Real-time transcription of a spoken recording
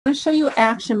going to show you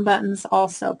action buttons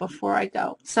also before I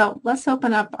go. So let's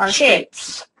open up our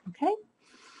shapes. Okay.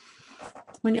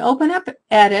 When you open up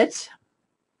Edit,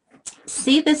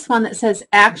 see this one that says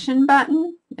Action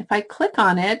button? If I click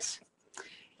on it,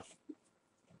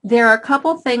 there are a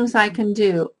couple things I can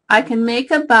do. I can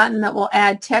make a button that will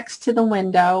add text to the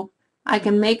window. I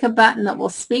can make a button that will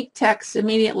speak text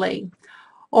immediately.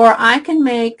 Or I can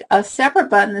make a separate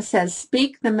button that says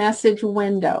Speak the Message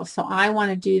Window. So I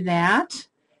want to do that.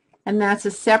 And that's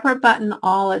a separate button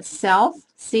all itself.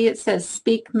 See, it says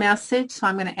Speak Message, so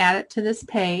I'm going to add it to this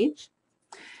page.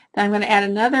 Then I'm going to add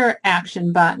another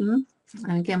action button.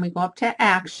 And again, we go up to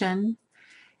Action.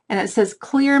 And it says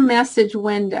Clear Message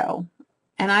Window.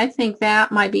 And I think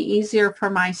that might be easier for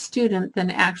my student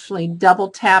than actually double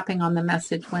tapping on the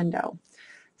message window.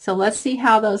 So let's see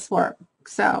how those work.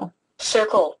 So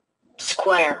circle,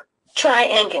 square,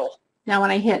 triangle. Now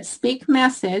when I hit Speak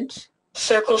Message,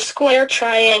 circle, square,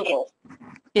 triangle,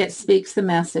 it speaks the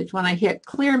message. When I hit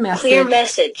Clear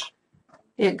Message,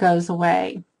 it goes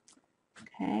away.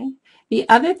 Okay. The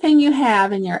other thing you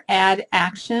have in your Add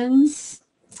Actions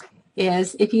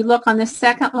is if you look on the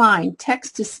second line,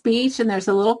 Text to Speech, and there's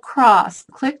a little cross.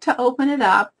 Click to open it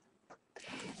up.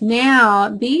 Now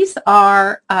these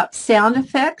are sound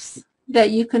effects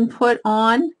that you can put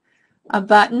on a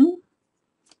button,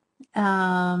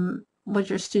 what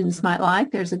your students might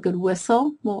like. There's a good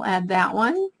whistle. We'll add that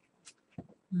one.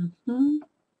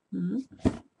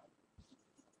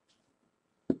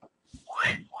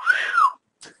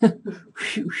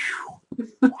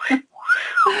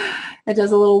 It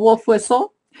does a little wolf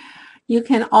whistle. You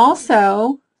can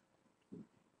also,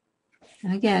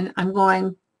 and again, I'm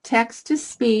going text to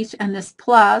speech and this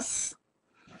plus.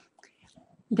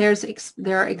 There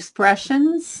are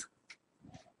expressions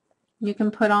you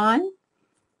can put on.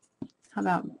 How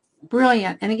about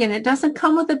brilliant? And again, it doesn't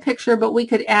come with a picture, but we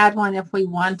could add one if we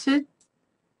wanted.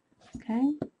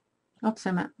 Okay. Oops,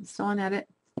 I'm still on Edit.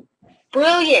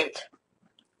 Brilliant.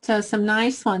 So some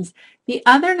nice ones. The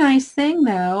other nice thing,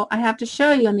 though, I have to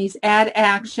show you in these Add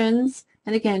Actions,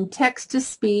 and again, text to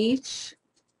speech,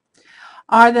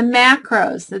 are the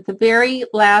macros at the very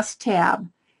last tab.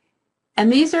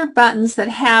 And these are buttons that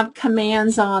have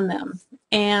commands on them.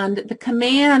 And the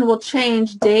command will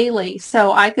change daily.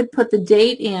 So I could put the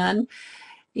date in,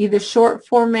 either short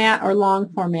format or long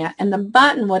format. And the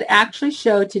button would actually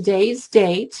show today's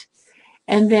date.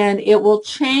 And then it will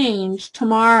change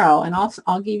tomorrow. And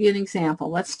I'll give you an example.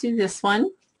 Let's do this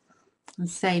one and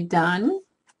say done.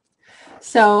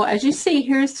 So as you see,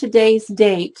 here's today's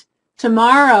date.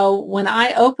 Tomorrow, when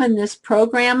I open this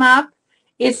program up,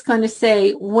 it's going to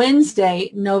say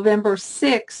Wednesday, November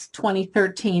 6,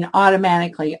 2013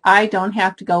 automatically. I don't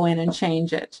have to go in and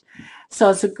change it.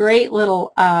 So it's a great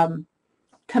little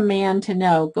command to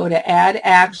know. Go to Add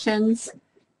Actions,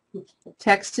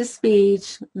 Text to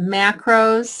Speech,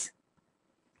 Macros,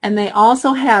 and they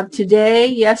also have today,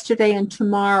 yesterday, and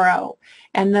tomorrow.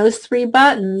 And those three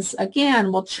buttons,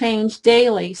 again, will change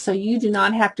daily, so you do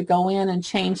not have to go in and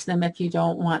change them if you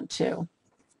don't want to.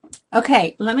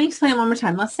 Okay, let me explain one more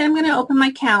time. Let's say I'm going to open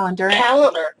my calendar.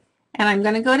 And I'm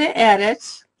going to go to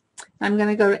Edit. I'm going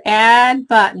to go to Add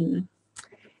Button.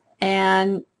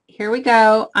 And here we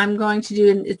go. I'm going to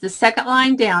do the second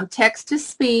line down, Text to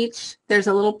Speech. There's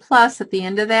a little plus at the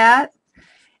end of that.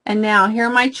 And now here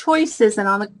are my choices. And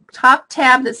on the top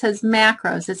tab that says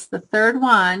Macros, it's the third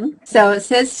one. So it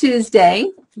says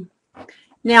Tuesday.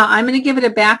 Now I'm going to give it a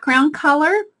background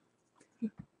color.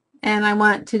 And I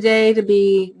want today to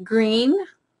be green.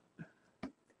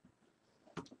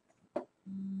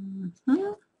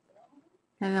 And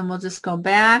then we'll just go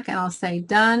back and I'll say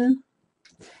done.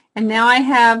 And now I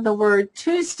have the word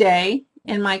Tuesday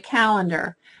in my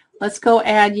calendar. Let's go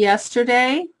add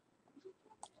yesterday,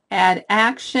 add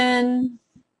action,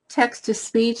 text to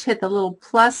speech, hit the little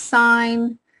plus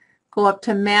sign, go up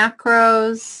to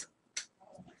macros.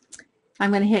 I'm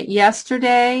going to hit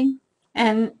yesterday.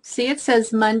 And see, it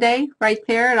says Monday right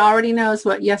there. It already knows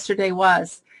what yesterday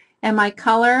was. And my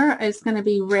color is going to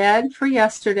be red for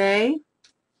yesterday.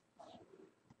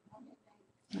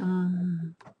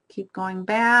 Keep going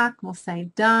back. We'll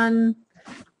say done.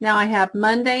 Now I have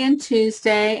Monday and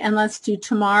Tuesday, and let's do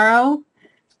tomorrow.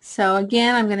 So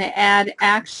again, I'm going to add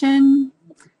action,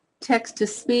 text to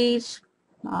speech.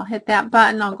 I'll hit that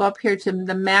button. I'll go up here to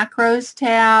the macros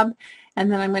tab. And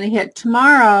then I'm going to hit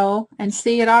tomorrow, and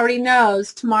see, it already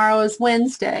knows tomorrow is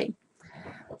Wednesday.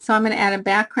 So I'm going to add a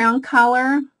background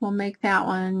color. We'll make that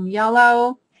one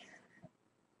yellow.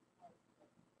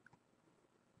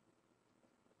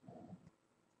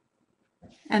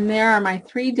 And there are my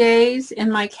 3 days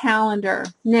in my calendar.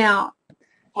 Now,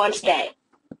 Wednesday,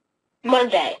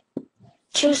 Monday,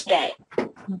 Tuesday,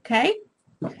 Okay?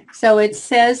 So it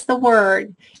says the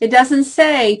word. It doesn't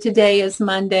say today is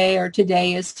Monday or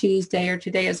today is Tuesday or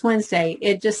today is Wednesday.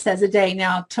 It just says a day.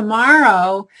 Now,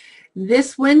 tomorrow,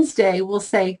 this Wednesday will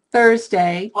say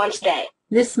Thursday. Wednesday,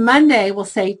 This Monday will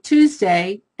say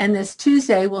Tuesday, and this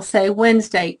Tuesday will say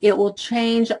Wednesday. It will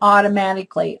change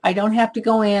automatically. I don't have to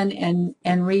go in and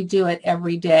redo it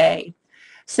every day.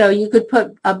 So you could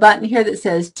put a button here that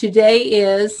says today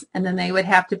is, and then they would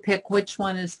have to pick which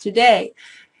one is today.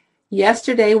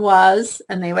 Yesterday was,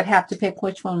 and they would have to pick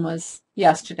which one was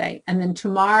yesterday. And then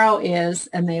tomorrow is,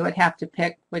 and they would have to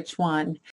pick which one.